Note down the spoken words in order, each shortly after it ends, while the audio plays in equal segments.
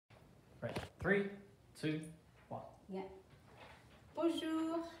Right. 3, 2, 1. Yeah.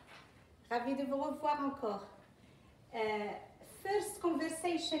 Bonjour. Ravi de vous revoir encore. First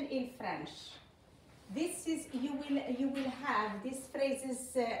conversation in French. This is you will have this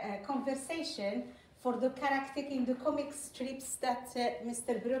phrases conversation for the character in the comic strips that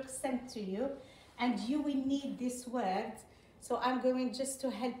Mr. Brooks sent to you, and you will need this word. So I'm going just to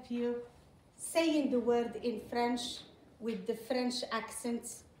help you saying the word in French with the French accent.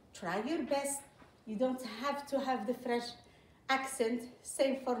 Try your best. You don't have to have the French accent.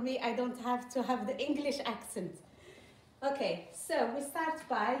 Same for me, I don't have to have the English accent. Okay, so we start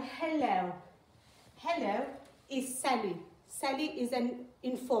by hello. Hello is salut. Salut is an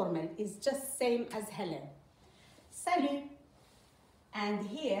informal, it's just same as hello. Salut. And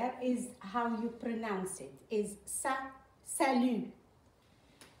here is how you pronounce it, is salut.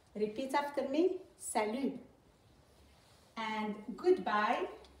 Repeat after me, salut. And goodbye,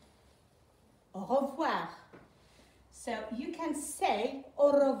 au revoir. So you can say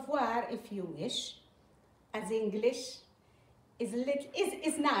au revoir if you wish, as English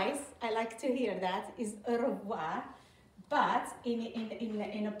is nice. I like to hear that, is au revoir. But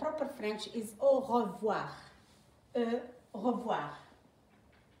in a proper French is au revoir. Au revoir.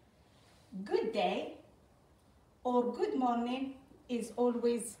 Good day or good morning is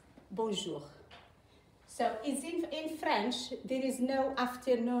always bonjour. So in French, there is no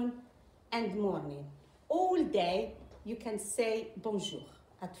afternoon and morning. All day you can say bonjour.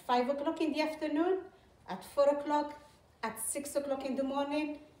 At 5 o'clock in the afternoon, at 4 o'clock, at 6 o'clock in the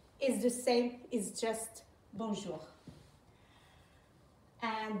morning is the same, it's just bonjour.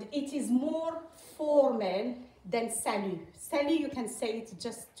 And it is more formal than salut. Salut, you can say it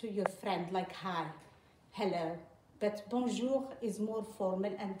just to your friend, like hi, hello. But bonjour is more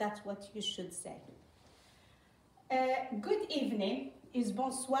formal, and that's what you should say. Good evening is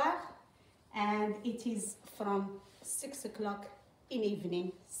bonsoir, and it is from 6 o'clock in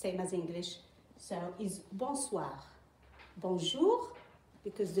evening, same as English. So is bonsoir. Bonjour,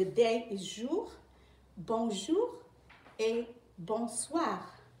 because the day is jour. Bonjour et bonsoir.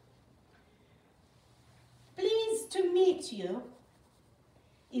 Pleased to meet you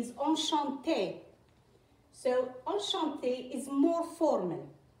is enchanté. So enchanté is more formal.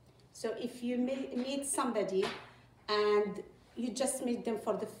 So if you meet somebody and you just meet them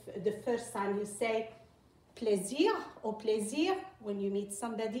for the first time, you say plaisir or plaisir when you meet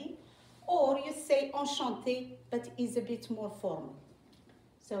somebody, or you say enchanté, but is a bit more formal.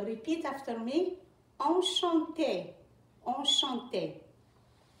 So repeat after me, enchanté, enchanté.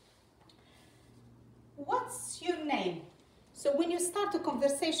 What's your name? So when you start a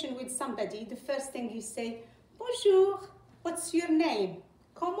conversation with somebody, the first thing you say, bonjour, what's your name?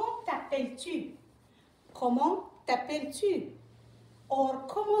 Comment t'appelles-tu? Comment t'appelles-tu? Or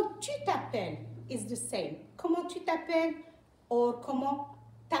comment tu t'appelles is the same. Comment tu t'appelles or comment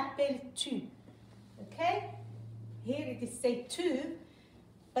t'appelles-tu? Okay? Here it is say tu,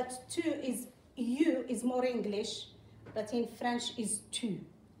 but tu is you is more English, but in French is tu.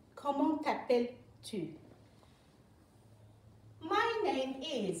 Comment t'appelles-tu? My name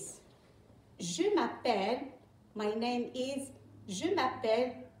is, je m'appelle, my name is, je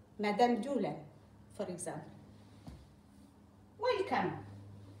m'appelle Madame Doolan, for example. Welcome,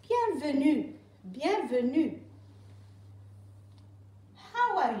 bienvenue, bienvenue.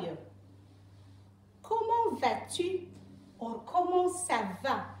 How are you? Comment vas-tu? Or comment ça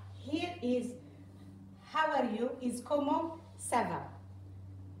va? Here is, how are you? Is comment ça va?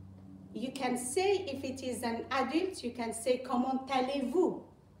 You can say, if it is an adult, you can say comment allez-vous?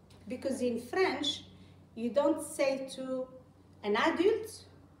 Because in French, you don't say to an adult,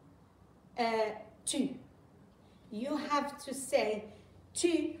 tu. You have to say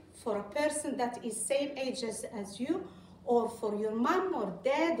tu for a person that is same age as you, or for your mom or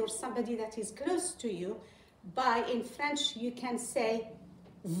dad or somebody that is close to you. But in French, you can say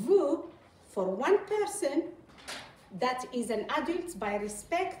vous for one person that is an adult by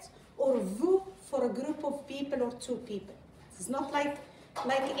respect, or vous for a group of people or two people. It's not like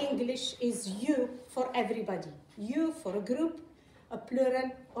English is you for everybody. You for a group, a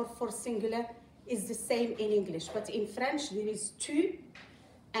plural, or for singular is the same in English. But in French, there is tu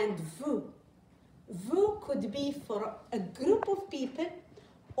and vous. Vous could be for a group of people,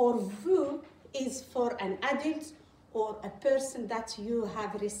 or vous is for an adult or a person that you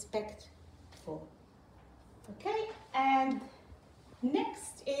have respect for. Okay, and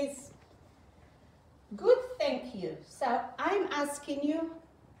next is good, thank you. So I'm asking you,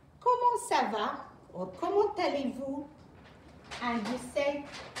 comment ça va? Or comment allez-vous? And you say,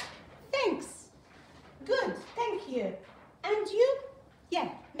 thanks, good, thank you. And you? Bien,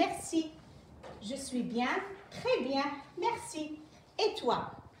 merci. Je suis bien, très bien, merci. Et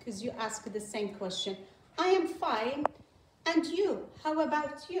toi? Because you ask the same question. I am fine. And you? How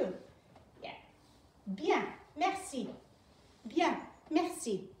about you? Yeah. Bien, merci. Bien,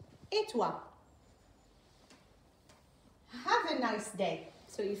 merci. Et toi? Have a nice day.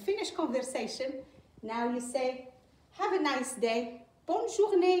 So you finish conversation. Now you say, have a nice day. Bonne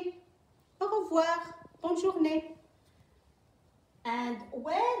journée. Au revoir. Bonne journée. And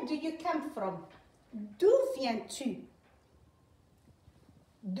where do you come from? D'où viens-tu?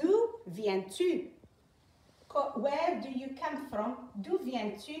 D'où viens-tu? Where do you come from? D'où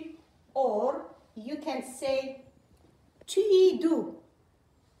viens-tu? Or you can say, tu es d'où?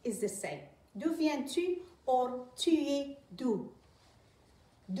 Is the same. D'où viens-tu? Or tu es d'où?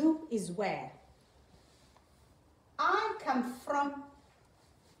 D'où is where. I come from.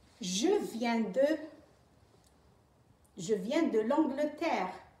 Je viens de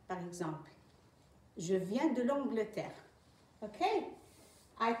l'Angleterre, par exemple. Je viens de l'Angleterre. Okay?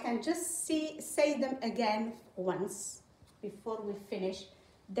 I can just say them again once before we finish.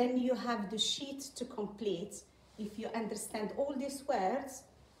 Then you have the sheet to complete. If you understand all these words,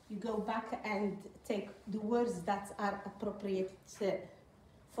 you go back and take the words that are appropriate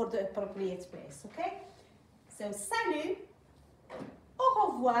for the appropriate place. Okay? So, salut,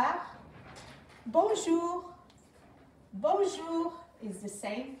 au revoir, bonjour. Bonjour is the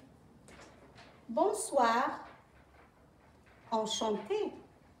same. Bonsoir, enchanté.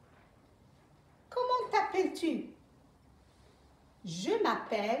 Comment t'appelles-tu? Je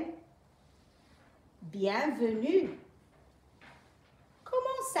m'appelle. Bienvenue.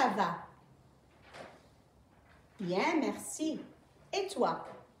 Comment ça va? Bien, merci. Et toi?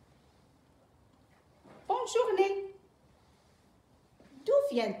 Bonne journée. D'où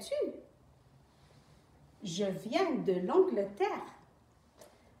viens-tu? Je viens de l'Angleterre.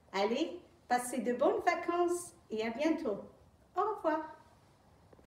 Allez, passez de bonnes vacances et à bientôt. Au revoir.